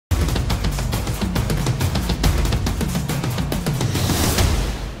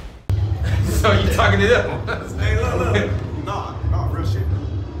So you talking to them? Hey, look. Nah, real shit.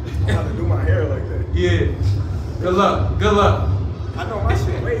 I'm about to do my hair like that. Yeah. Good luck. Good luck. I know my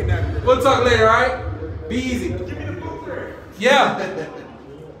shit way down. We'll talk later, all right? Be easy. Give me the booster. Yeah.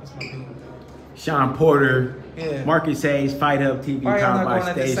 Shawn Porter, Yeah. Marcus Hayes, Fight Hub TV, Why y'all powered not by going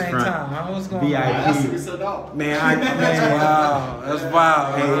at the same Stagefront time? Huh? What's going on? VIP. We sold out. Man, Wow, that's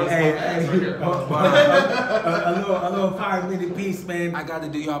wild. Hey, a little 5-minute piece, man. I got to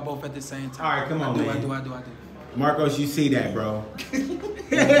do y'all both at the same time. All right, come on, I man. do. Marcos, you see that, bro?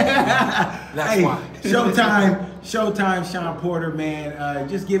 That's Hey, why. Showtime, Shawn Porter, man.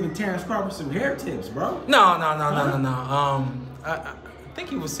 Just giving Terrence Crawford some hair tips, bro. No. I think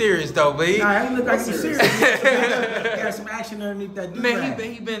he was serious though, but Nah, he looked like he was serious. He had some action underneath that dude. man,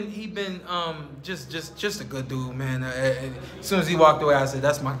 he been just a good dude, man. As soon as he walked away, I said,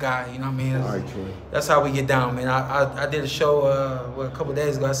 "That's my guy." You know what I mean? All right, Troy. That's how we get down, man. I did a show a couple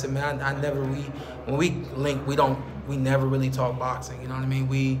days ago. I said, man, when we link, we never really talk boxing. You know what I mean?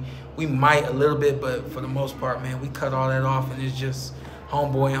 We might a little bit, but for the most part, man, we cut all that off, and it's just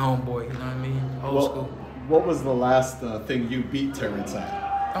homeboy and homeboy. You know what I mean? Old school. What was the last thing you beat Terrence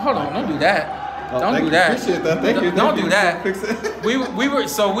at? Hold on, don't do that. Don't do that. Appreciate that. Thank you. Don't do that. Fix it. we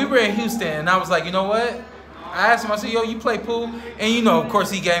were in Houston, and I was like, you know what? I asked him, I said, yo, you play pool? And you know, of course,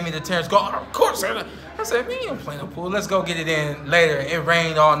 he gave me the Terrence. Go, of course. I said, man, you don't play no pool. Let's go get it in later. It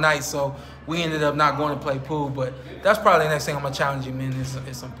rained all night, so we ended up not going to play pool. But that's probably the next thing I'm gonna challenge him in is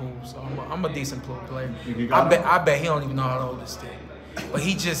some pool. So I'm a decent pool player. I bet he don't even know how to hold this stick. But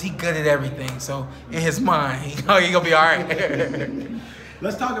he good at everything. So in his mind, he gonna be all right.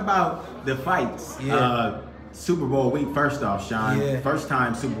 Let's talk about the fights. Yeah. Super Bowl week, first off, Shawn. Yeah. First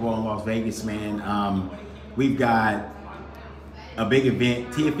time Super Bowl in Las Vegas, man. We've got a big event,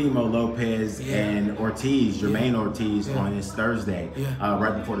 Teofimo Lopez and Jermaine Ortiz on this Thursday,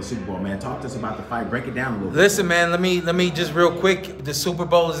 right before the Super Bowl, man. Talk to us about the fight. Break it down a little bit. Listen, man, let me just real quick. The Super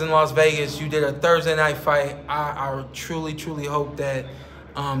Bowl is in Las Vegas. You did a Thursday night fight. I truly hope that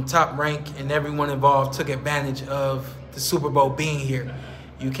Top Rank and everyone involved took advantage of the Super Bowl being here.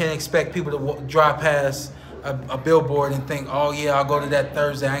 You can't expect people to drive past a billboard and think, oh yeah, I'll go to that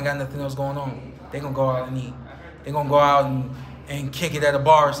Thursday. I ain't got nothing else going on. They're going to go out and eat. They're going to go out and kick it at a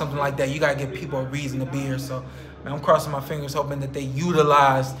bar or something like that. You got to give people a reason to be here. So, man, I'm crossing my fingers hoping that they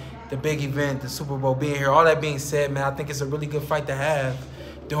utilize the big event, the Super Bowl being here. All that being said, man, I think it's a really good fight to have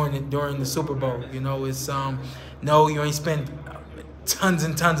during the Super Bowl. You know, it's no, you ain't spend tons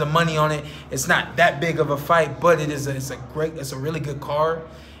and tons of money on it. It's not that big of a fight, but it's a really good card.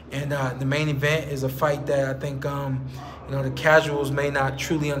 And the main event is a fight that I think you know, the casuals may not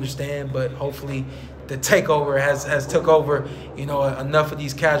truly understand, but hopefully the takeover has took over, you know, enough of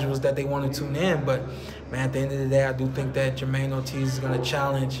these casuals that they want to tune in. But man, at the end of the day, I do think that Jermaine Ortiz is going to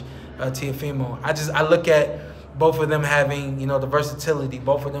challenge Teofimo. I look at both of them having, you know, the versatility,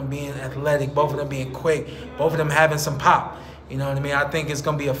 both of them being athletic, both of them being quick, both of them having some pop. You know what I mean? I think it's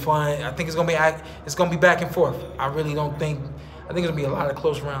gonna be I think it's gonna be back and forth. I think it's gonna be a lot of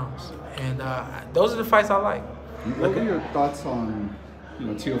close rounds, and those are the fights I like. What are your thoughts on, you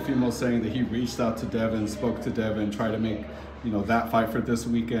know, Teofimo saying that he reached out to Devin, spoke to Devin, tried to make, you know, that fight for this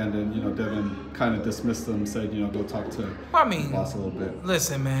weekend, and you know, Devin kind of dismissed him, said, you know, go talk to the boss a little bit.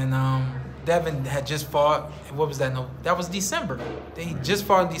 Listen, man, Devin had just fought. What was that? No, that was December. He just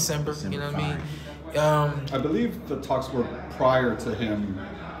fought in December. You know what I mean? I believe the talks were prior to him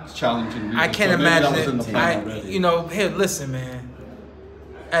challenging. I can't imagine it. You know, here, listen, man.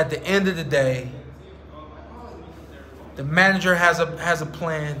 At the end of the day, the manager has a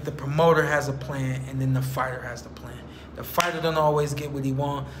plan, the promoter has a plan, and then the fighter has the plan. The fighter don't always get what he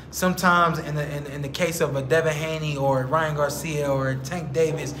wants. Sometimes, in the case of a Devin Haney or Ryan Garcia or Tank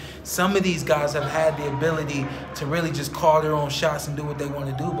Davis, some of these guys have had the ability to really just call their own shots and do what they want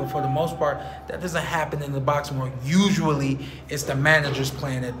to do. But for the most part, that doesn't happen in the boxing world. Usually, it's the manager's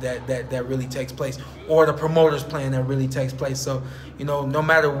plan that really takes place, or the promoter's plan that really takes place. So, you know, no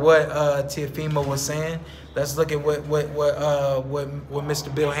matter what Teofimo was saying, let's look at what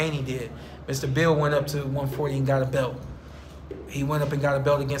Mr. Bill Haney did. Mr. Bill went up to 140 and got a belt. He went up and got a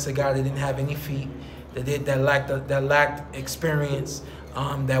belt against a guy that didn't have any feet, that lacked experience,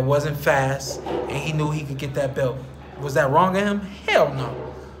 that wasn't fast, and he knew he could get that belt. Was that wrong of him? Hell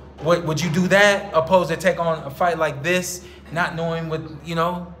no. Would you do that opposed to take on a fight like this, not knowing what, you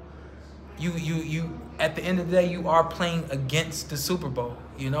know? You at the end of the day, you are playing against the Super Bowl.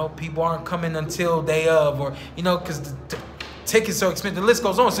 You know, people aren't coming until day of, or, you know, because the tickets are expensive. The list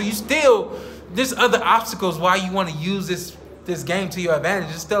goes on. So you still, there's other obstacles why you want to use this game to your advantage.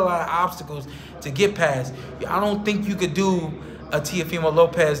 There's still a lot of obstacles to get past. I don't think you could do a Teofimo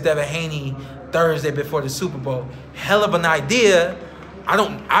Lopez, Devin Haney Thursday before the Super Bowl. Hell of an idea. I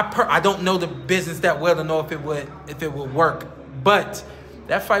don't know the business that well to know if it would work, but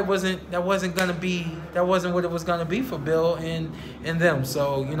that fight wasn't what it was gonna be for Bill and them.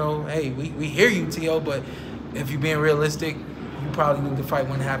 So, you know, hey, we hear you, T.O., but if you're being realistic, you probably knew the fight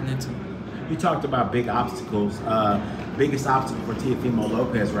wasn't happening too. You talked about big obstacles. Biggest obstacle for Teofimo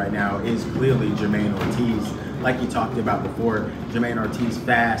Lopez right now is clearly Jermaine Ortiz. Like you talked about before, Jermaine Ortiz,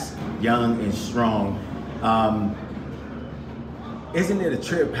 fast, young, and strong. Isn't it a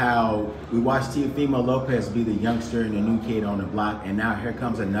trip how we watched Teofimo Lopez be the youngster and the new kid on the block, and now here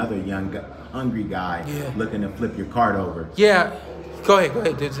comes another young, hungry guy looking to flip your card over? Yeah, go ahead.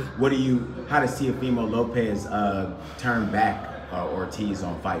 How does Teofimo Lopez turn back Ortiz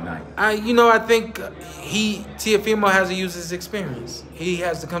on fight night? I think Teofimo has to use his experience. He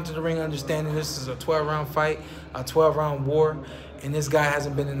has to come to the ring understanding this is a 12-round fight, a 12-round war, and this guy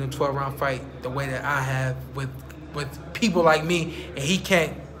hasn't been in a 12-round fight the way that I have with people like me, and he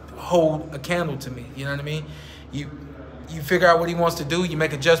can't hold a candle to me. You know what I mean? You figure out what he wants to do, you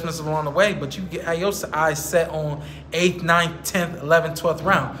make adjustments along the way, but you get your eyes set on 8th, 9th, 10th, 11th, 12th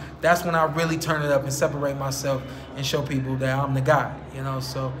round. That's when I really turn it up and separate myself and show people that I'm the guy, you know?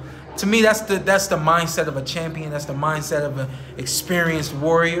 So to me, that's the mindset of a champion. That's the mindset of an experienced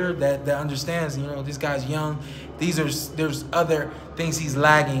warrior that understands, you know, this guy's young. There's other things he's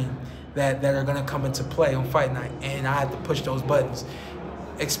lagging that are going to come into play on fight night, and I had to push those buttons.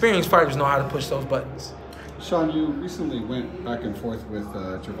 Experienced fighters know how to push those buttons. Shawn, you recently went back and forth with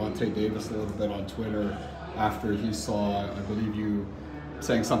Gervonta Davis a little bit on Twitter after he saw, I believe you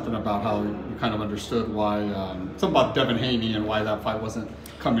saying something about how you kind of understood why, something about Devin Haney and why that fight wasn't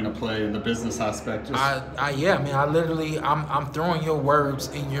coming to play in the business aspect. I'm throwing your words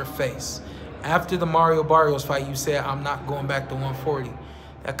in your face. After the Mario Barrios fight, you said, I'm not going back to 140.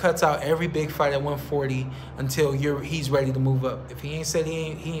 That cuts out every big fight at 140 until he's ready to move up. If he ain't said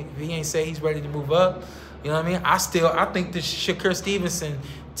he's ready to move up, you know what I mean? I think the Shakur Stevenson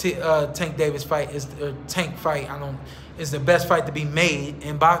Tank Davis fight is the best fight to be made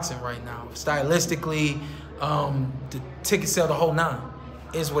in boxing right now. Stylistically, the ticket sale, the whole nine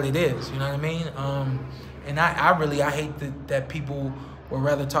is what it is. You know what I mean? And I hate that people would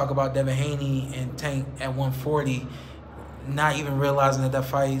rather talk about Devin Haney and Tank at 140. Not even realizing that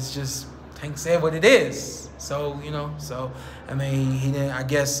fight is just Tank said what it is. So, you know, I mean, he didn't, I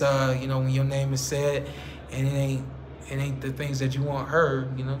guess, you know, when your name is said and it ain't the things that you want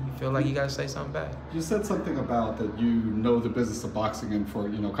heard, you know, you feel like you got to say something back. You said something about that you know the business of boxing, and for,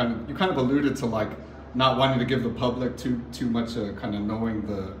 you know, you kind of alluded to like not wanting to give the public too much kind of knowing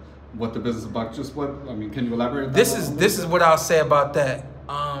what the business of boxing, can you elaborate on that? This is what I'll say about that.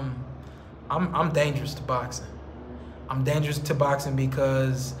 I'm dangerous to boxing. I'm dangerous to boxing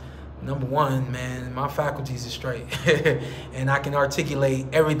because, number one, man, my faculties are straight. And I can articulate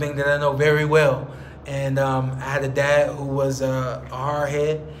everything that I know very well. And I had a dad who was a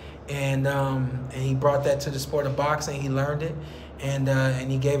hardhead, and he brought that to the sport of boxing. He learned it, and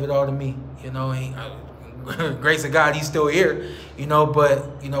he gave it all to me. You know, grace of God, he's still here. You know,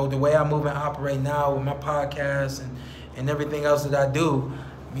 but, you know, the way I move and operate now with my podcast and everything else that I do,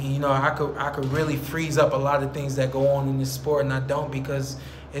 I mean, you know, I could really freeze up a lot of things that go on in this sport, and I don't, because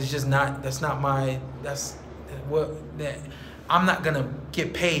it's just not, I'm not gonna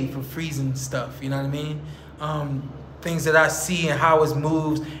get paid for freezing stuff, you know what I mean? Things that I see and how it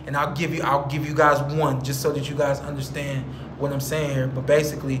moves, and I'll give you guys one just so that you guys understand what I'm saying here. But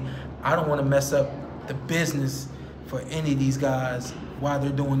basically, I don't want to mess up the business for any of these guys while they're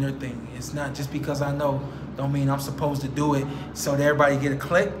doing their thing. It's not just because I know, don't mean I'm supposed to do it so that everybody get a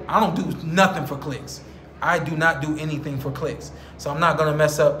click. I don't do nothing for clicks. I do not do anything for clicks. So I'm not gonna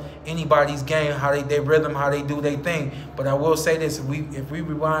mess up anybody's game, how they rhythm, how they do their thing. But I will say this: if we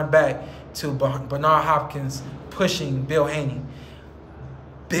rewind back to Bernard Hopkins pushing Bill Haney,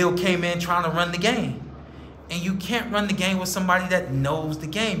 Bill came in trying to run the game. And you can't run the game with somebody that knows the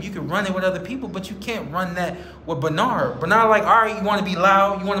game. You can run it with other people, but you can't run that with Bernard. Bernard like, all right, you want to be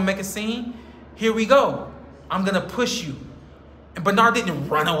loud? You want to make a scene? Here we go. I'm going to push you. And Bernard didn't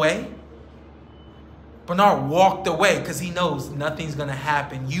run away. Bernard walked away because he knows nothing's going to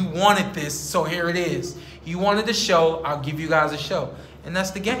happen. You wanted this, so here it is. You wanted the show, I'll give you guys a show. And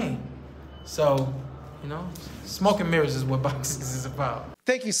that's the game. So, you know, smoke and mirrors is what boxing is about.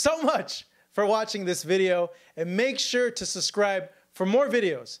 Thank you so much for watching this video, and make sure to subscribe for more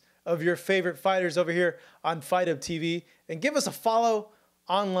videos of your favorite fighters over here on Fight Up TV, and give us a follow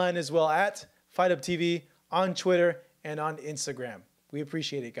online as well at Fight Up TV on Twitter and on Instagram. We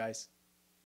appreciate it, guys.